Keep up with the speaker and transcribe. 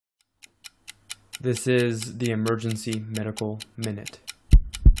This is the Emergency Medical Minute.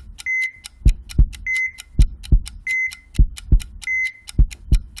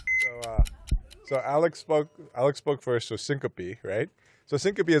 So Alex spoke first. So syncope, right? So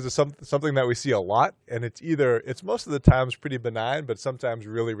syncope is something that we see a lot, and it's most of the times pretty benign, but sometimes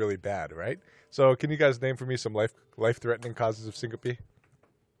really, really bad, right? So can you guys name for me some life-threatening causes of syncope?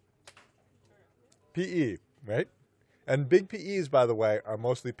 PE, right? And big PEs, by the way, are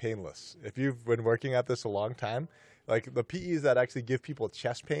mostly painless. If you've been working at this a long time, like the PEs that actually give people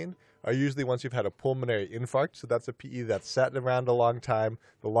chest pain are usually once you've had a pulmonary infarct. So that's a PE that's sat around a long time.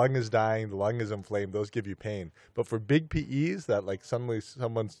 The lung is dying. The lung is inflamed. Those give you pain. But for big PEs that like suddenly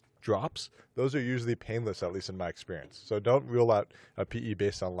someone drops, those are usually painless, at least in my experience. So don't rule out a PE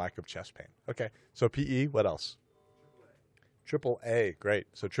based on lack of chest pain. Okay. So PE, what else? Triple A, great.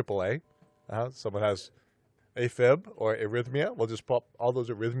 So triple A, someone has AFib or arrhythmia. We'll just pop all those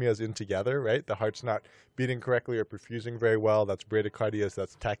arrhythmias in together, right? The heart's not beating correctly or perfusing very well. That's bradycardias,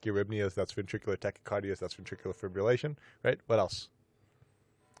 that's tachyarrhythmias, that's ventricular tachycardias, that's ventricular fibrillation, right? What else?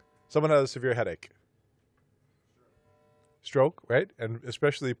 Someone has a severe headache. Stroke, right? And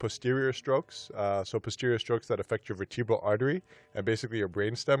especially posterior strokes. So posterior strokes that affect your vertebral artery and basically your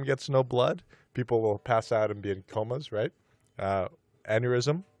brainstem gets no blood. People will pass out and be in comas, right?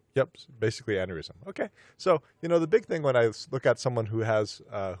 Aneurysm. Yep, basically aneurysm. Okay, so the big thing when I look at someone who has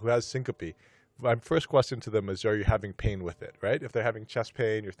syncope, my first question to them is, are you having pain with it, right? If they're having chest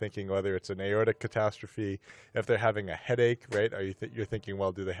pain, you're thinking whether it's an aortic catastrophe. If they're having a headache, right, you're thinking,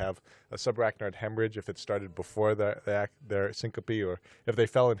 well, do they have a subarachnoid hemorrhage if it started before their syncope, or if they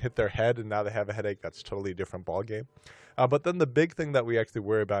fell and hit their head and now they have a headache, that's totally a different ballgame. But then the big thing that we actually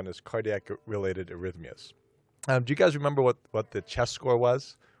worry about is cardiac-related arrhythmias. Do you guys remember what the CHEST score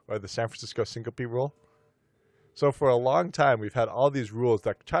was? Or the San Francisco syncope rule? So for a long time, we've had all these rules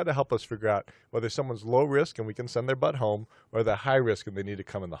that try to help us figure out whether someone's low risk and we can send their butt home, or they're high risk and they need to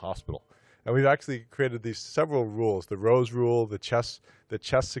come in the hospital. And we've actually created these several rules: the Rose rule, the CHEST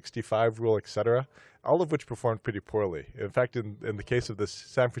 65 rule, etc., all of which performed pretty poorly. In fact, in the case of the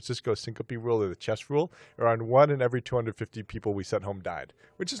San Francisco syncope rule or the CHEST rule, around 1 in every 250 people we sent home died,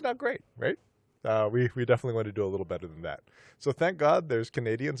 which is not great, right? We definitely want to do a little better than that. So thank God there's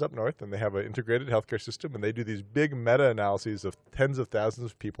Canadians up north, and they have an integrated healthcare system, and they do these big meta-analyses of tens of thousands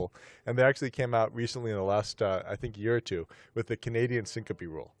of people. And they actually came out recently in the last, I think, year or two with the Canadian syncope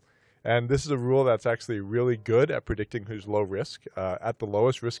rule. And this is a rule that's actually really good at predicting who's low risk. At the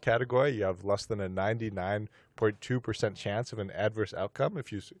lowest risk category, you have less than a 99.2% chance of an adverse outcome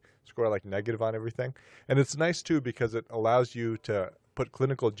if you score like negative on everything. And it's nice, too, because it allows you to put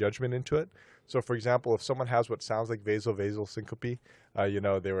clinical judgment into it. So, for example, if someone has what sounds like vasovagal syncope,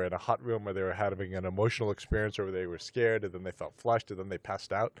 they were in a hot room or they were having an emotional experience or they were scared and then they felt flushed and then they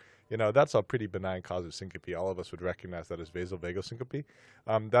passed out, that's a pretty benign cause of syncope. All of us would recognize that as vasovagal syncope.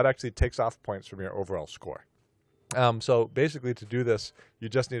 That actually takes off points from your overall score. So basically to do this, you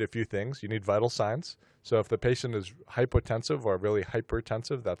just need a few things. You need vital signs. So if the patient is hypotensive or really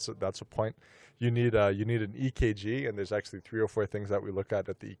hypertensive, that's a point. You need an EKG, and there's actually 3 or 4 things that we look at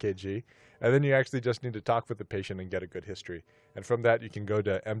the EKG. And then you actually just need to talk with the patient and get a good history. And from that, you can go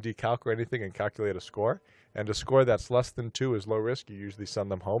to MD Calc or anything and calculate a score. And a score that's less than 2 is low risk. You usually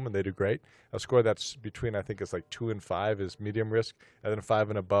send them home, and they do great. A score that's between, I think it's like 2 and 5 is medium risk. And then 5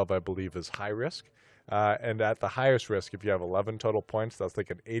 and above, I believe, is high risk. And at the highest risk, if you have 11 total points, that's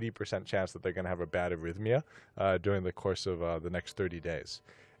like an 80% chance that they're going to have a bad arrhythmia during the course of the next 30 days.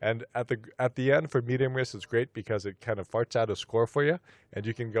 And at the end for medium risk, it's great because it kind of farts out a score for you, and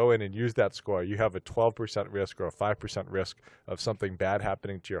you can go in and use that score. You have a 12% risk or a 5% risk of something bad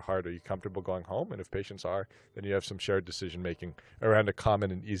happening to your heart. Are you comfortable going home? And if patients are, then you have some shared decision making around a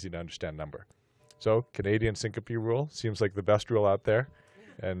common and easy to understand number. So Canadian syncope rule seems like the best rule out there,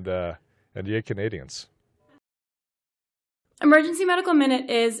 and yay Canadians. Emergency Medical Minute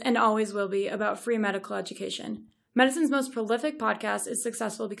is and always will be about free medical education. Medicine's most prolific podcast is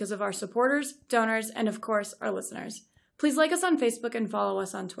successful because of our supporters, donors, and of course, our listeners. Please like us on Facebook and follow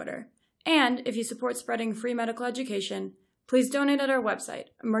us on Twitter. And if you support spreading free medical education, please donate at our website,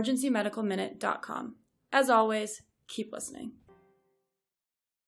 emergencymedicalminute.com. As always, keep listening.